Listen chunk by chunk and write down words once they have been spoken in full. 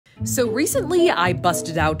So recently I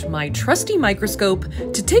busted out my trusty microscope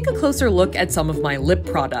to take a closer look at some of my lip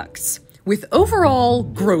products, with overall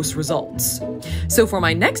gross results. So for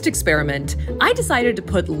my next experiment, I decided to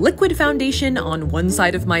put liquid foundation on one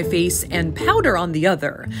side of my face and powder on the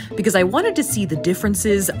other, because I wanted to see the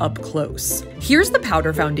differences up close. Here's the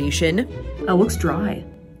powder foundation. Oh, looks dry.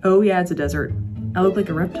 Oh yeah, it's a desert. I look like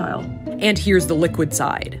a reptile. And here's the liquid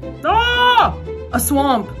side. Ah! A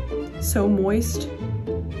swamp. So moist.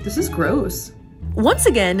 This is gross. Once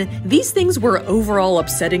again, these things were overall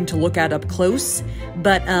upsetting to look at up close,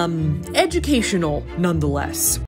 but educational nonetheless.